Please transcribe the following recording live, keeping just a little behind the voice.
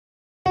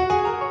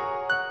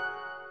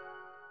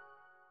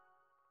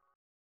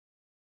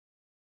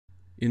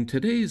In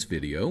today's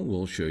video,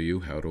 we'll show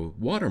you how to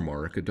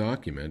watermark a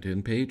document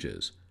in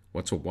Pages.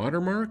 What's a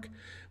watermark?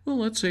 Well,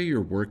 let's say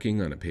you're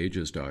working on a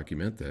Pages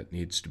document that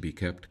needs to be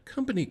kept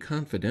company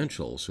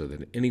confidential so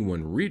that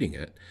anyone reading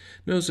it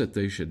knows that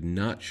they should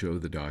not show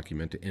the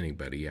document to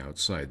anybody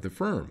outside the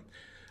firm.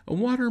 A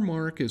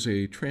watermark is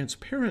a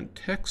transparent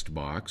text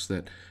box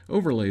that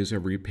overlays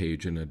every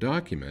page in a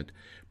document,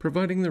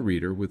 providing the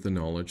reader with the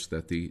knowledge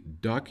that the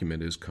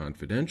document is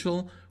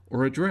confidential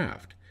or a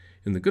draft.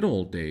 In the good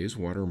old days,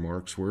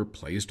 watermarks were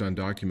placed on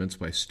documents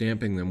by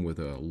stamping them with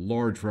a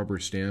large rubber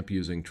stamp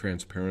using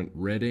transparent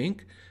red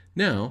ink.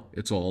 Now,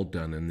 it's all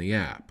done in the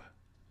app.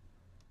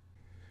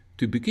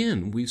 To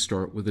begin, we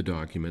start with a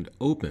document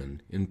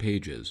open in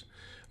Pages.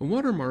 A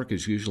watermark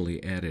is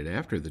usually added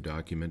after the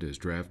document is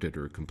drafted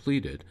or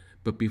completed,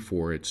 but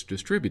before it's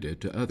distributed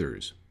to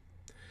others.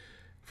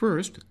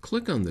 First,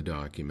 click on the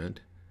document,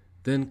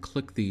 then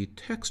click the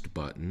Text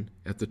button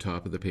at the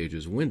top of the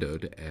Pages window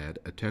to add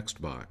a text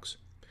box.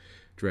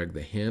 Drag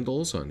the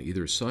handles on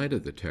either side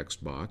of the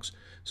text box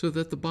so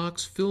that the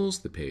box fills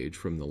the page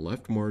from the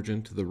left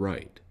margin to the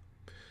right.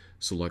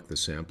 Select the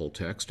sample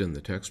text in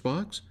the text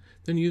box,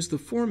 then use the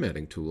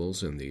formatting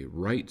tools in the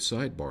right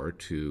sidebar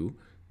to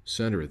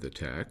center the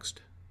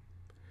text.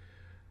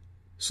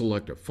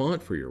 Select a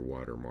font for your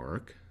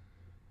watermark.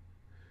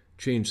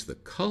 Change the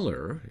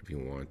color if you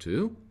want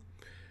to.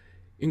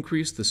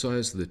 Increase the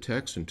size of the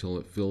text until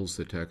it fills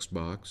the text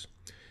box.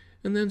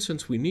 And then,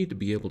 since we need to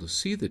be able to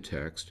see the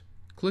text,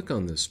 click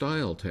on the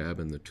Style tab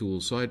in the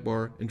Tools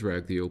sidebar and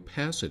drag the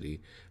opacity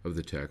of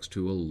the text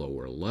to a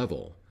lower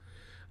level.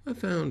 I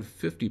found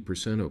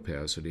 50%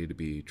 opacity to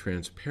be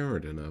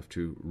transparent enough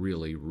to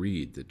really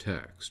read the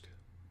text.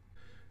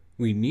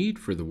 We need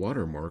for the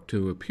watermark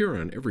to appear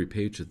on every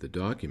page of the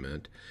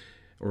document,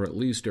 or at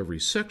least every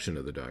section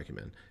of the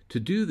document. To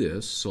do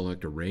this,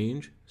 select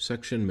Arrange,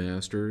 Section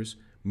Masters,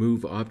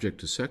 Move Object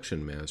to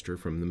Section Master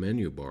from the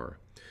menu bar.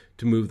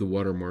 To move the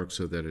watermark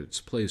so that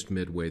it's placed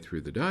midway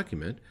through the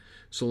document,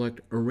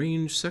 select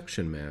Arrange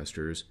Section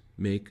Masters,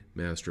 Make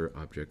Master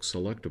Object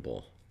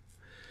Selectable.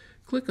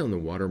 Click on the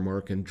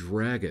watermark and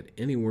drag it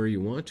anywhere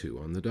you want to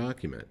on the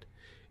document.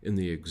 In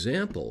the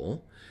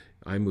example,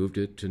 I moved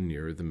it to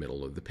near the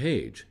middle of the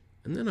page,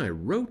 and then I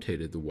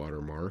rotated the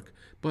watermark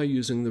by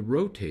using the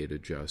Rotate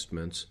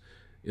adjustments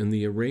in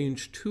the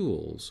Arrange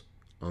tools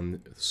on the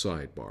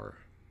sidebar.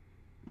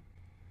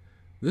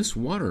 This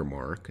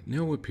watermark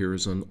now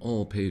appears on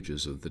all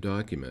pages of the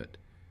document.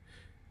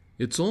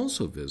 It's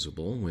also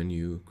visible when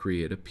you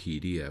create a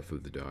PDF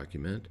of the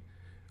document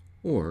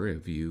or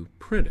if you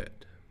print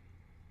it.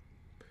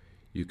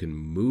 You can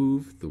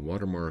move the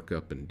watermark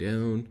up and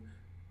down,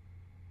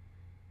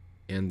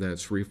 and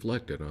that's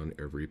reflected on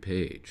every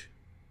page.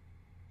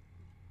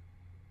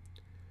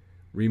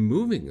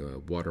 Removing a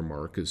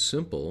watermark is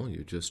simple.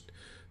 You just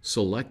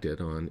select it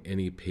on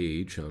any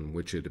page on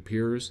which it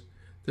appears,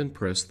 then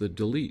press the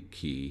Delete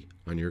key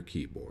on your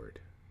keyboard.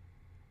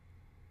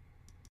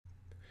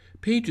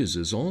 Pages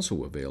is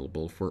also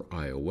available for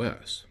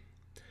iOS.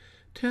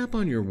 Tap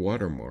on your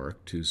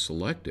watermark to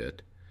select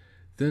it,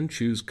 then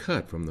choose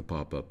Cut from the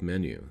pop-up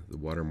menu. The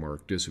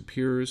watermark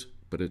disappears,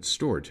 but it's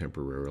stored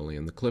temporarily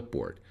in the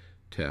clipboard.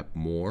 Tap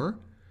More,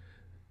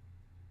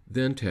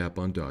 then tap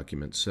on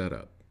Document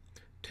Setup.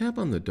 Tap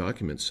on the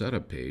Document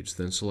Setup page,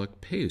 then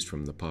select Paste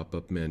from the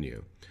pop-up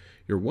menu.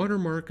 Your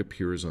watermark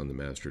appears on the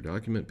master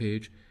document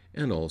page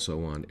and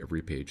also on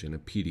every page in a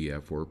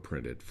PDF or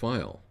printed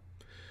file.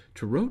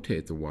 To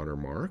rotate the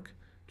watermark,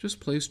 just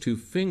place two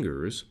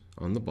fingers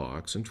on the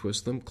box and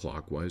twist them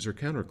clockwise or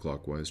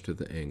counterclockwise to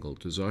the angle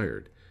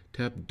desired.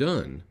 Tap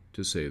Done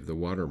to save the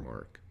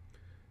watermark.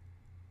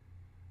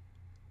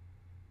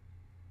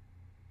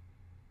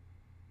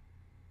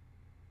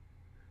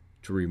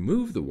 To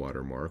remove the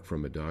watermark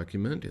from a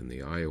document in the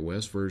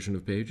iOS version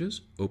of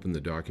Pages, open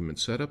the Document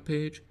Setup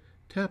page,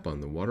 tap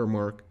on the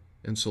watermark,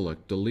 and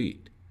select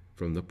Delete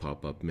from the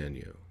pop-up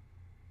menu.